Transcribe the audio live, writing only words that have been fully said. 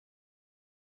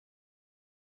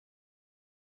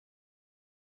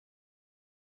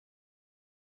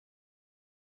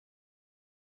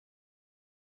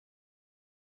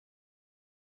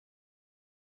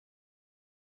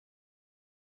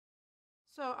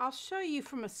So I'll show you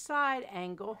from a side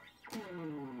angle.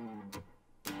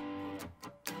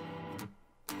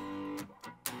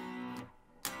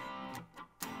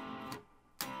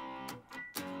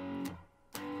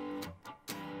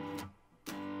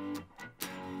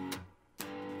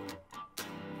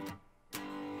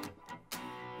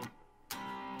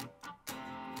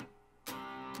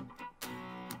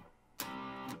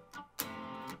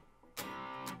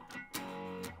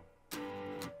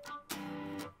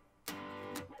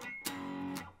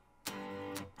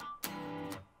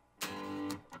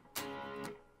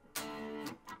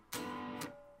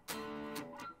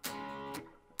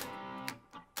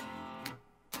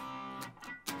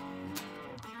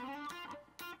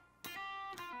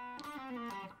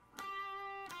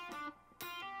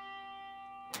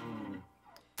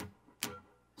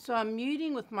 So I'm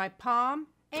muting with my palm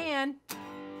and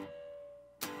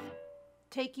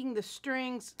taking the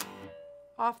strings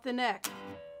off the neck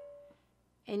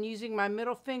and using my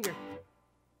middle finger.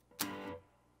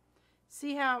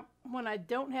 See how when I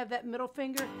don't have that middle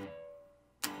finger,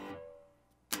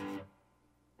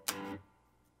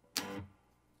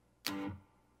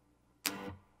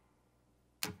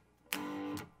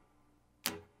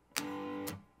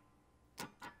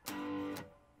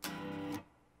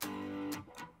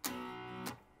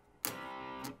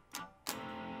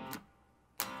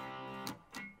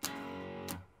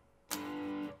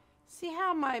 see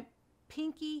how my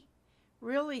pinky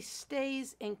really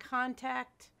stays in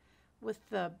contact with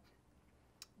the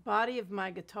body of my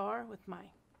guitar, with my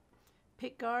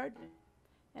pick guard?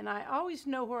 And I always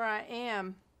know where I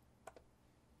am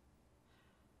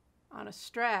on a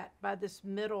Strat by this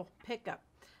middle pickup.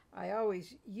 I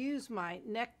always use my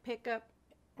neck pickup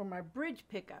or my bridge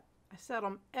pickup. I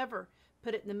seldom ever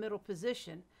put it in the middle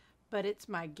position, but it's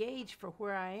my gauge for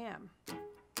where I am.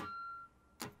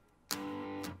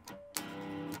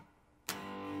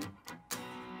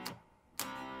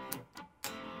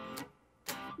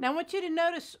 Now I want you to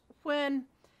notice when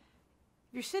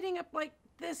you're sitting up like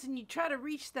this and you try to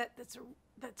reach that,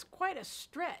 that's quite a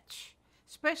stretch.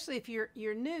 Especially if you're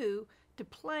new to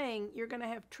playing, you're going to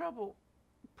have trouble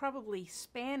probably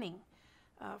spanning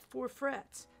 4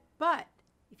 frets. But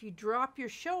if you drop your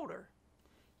shoulder,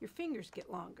 your fingers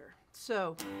get longer.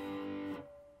 So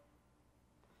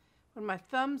when my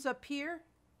thumb's up here,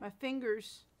 my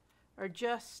fingers are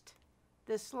just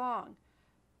this long.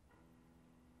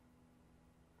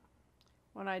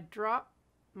 When I drop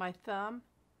my thumb,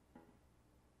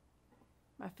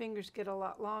 my fingers get a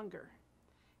lot longer.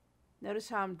 Notice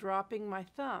how I'm dropping my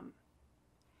thumb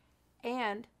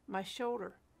and my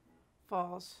shoulder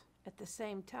falls at the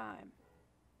same time.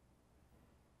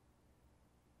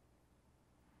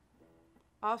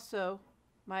 Also,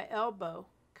 my elbow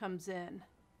comes in.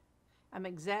 I'm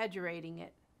exaggerating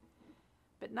it,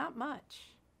 but not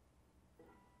much.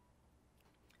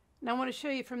 Now I want to show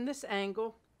you from this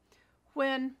angle.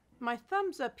 When my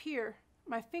thumb's up here,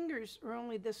 my fingers are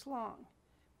only this long.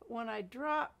 But when I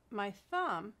drop my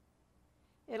thumb,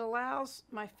 it allows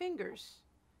my fingers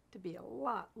to be a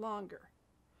lot longer.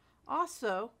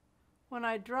 Also, when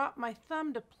I drop my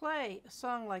thumb to play a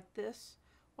song like this,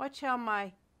 watch how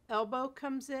my elbow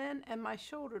comes in and my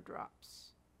shoulder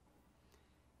drops.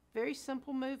 Very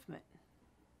simple movement.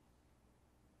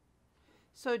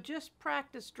 So just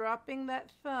practice dropping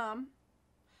that thumb,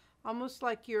 almost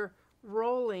like you're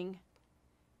rolling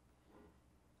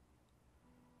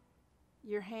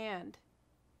your hand.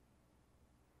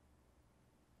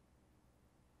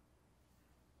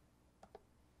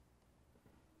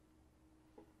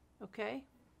 Okay?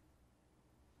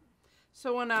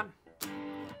 So when I'm